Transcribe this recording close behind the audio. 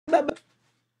baba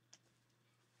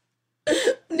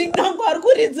ndinongo ari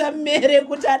kuridza mere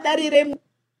kuti adarire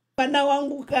mwana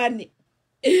wangu kani.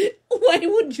 Why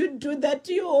would you do that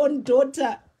to your own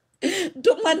daughter?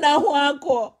 To mwana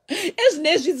wako. As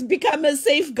it's become a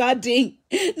safeguarding.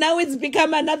 Now it's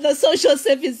become another social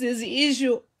services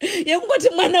issue. Yekungoti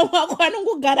mwana wako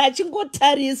anongogara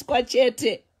achingotariswa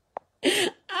chete.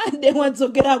 Ande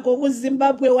wadzokera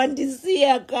kuZimbabwe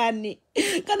wandisiya kani.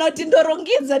 Kana kuti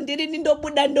ndorongedza ndiri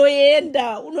nindobuda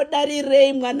ndoenda.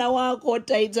 Unodarirei mwana wako,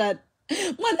 Titan?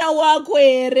 Mwana wako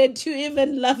here, do you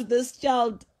even love this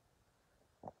child?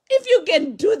 If you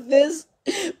can do this,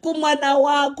 kumwana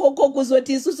wako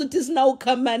kokuzoti isusu tisina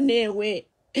ukama newe.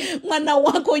 Mwana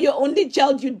wako, your only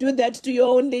child, you do that to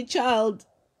your only child.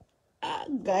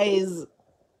 Guys,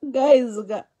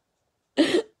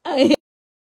 I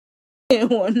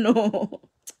don't know.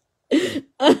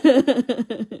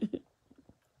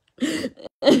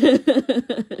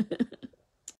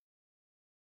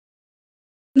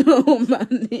 No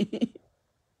money.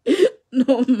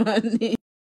 No money.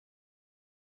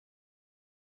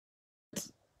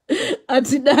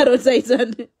 Atidaro,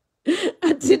 Titan.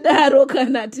 Atidaro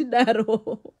kana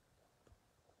atidaro.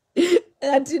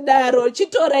 Atidaro.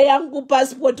 Chitora yangu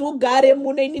passport ugare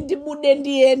mune ndibude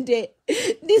ndiende.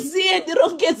 Ndisiye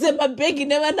ndirongeze mabhegi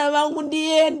nevana vangu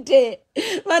ndiende.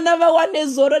 Vana vawane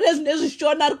zoro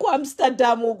nezvishona ari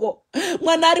kuAmsterdam uko.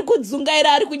 Mwana ari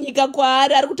kudzungaira ari kunyika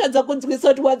kwaari ari kutadza kunzwisa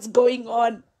kuti what's going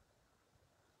on.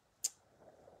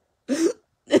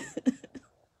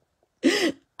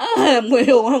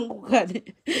 Moyo wangu kane.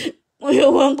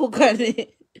 Moyo wangu kane.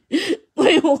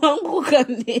 Moyo wangu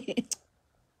kane.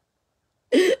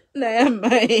 Naya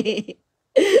mai.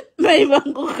 Mai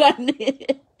wangu kane.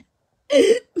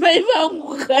 Mai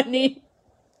wangu kane.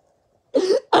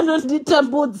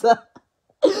 Anonditambudza.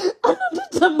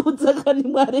 Anonditambudza kani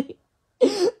Mwari.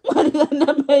 Mwari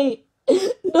kana mai.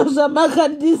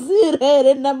 Ndozvamakandisira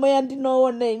here namo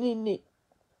yandinoona inini.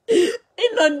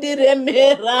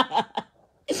 Inondiremera.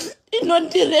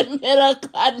 Inondiremera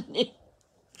kani.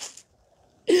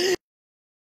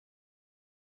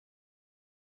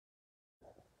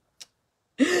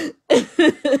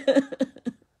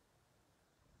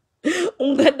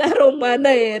 Ungadaro mwana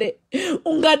here.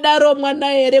 Ungadaro mwana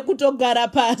here kutogara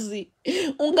pasi.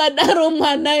 Ungadaro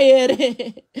mwana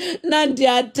here. Nandi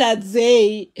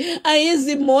atadzei.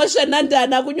 Aizi mosha nandi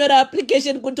ana kunyora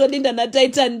application kuti Olinda na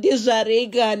Titan ndizvare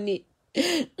kani.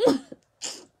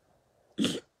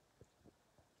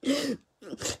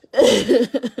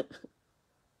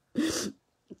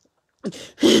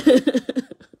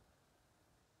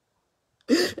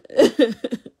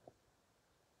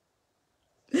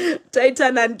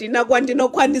 Titan andina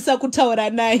kwandinokwanisa kutaura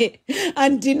naye.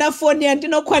 Andina foni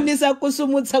yandinokwanisa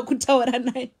kusumudza kutaura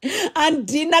naye.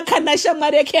 Andina kana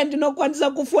shamwari yake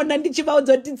yandinokwanisa kufona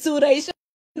ndichivaudza kuti tsiura isha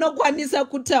ndinokwanisa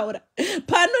kutaura.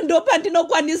 Pano ndo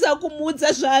pandinokwanisa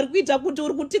kumuudza zvaari kuita kuti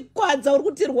uri kutikwadza, uri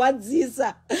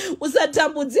kutirwadzisa.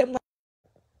 Usatambudze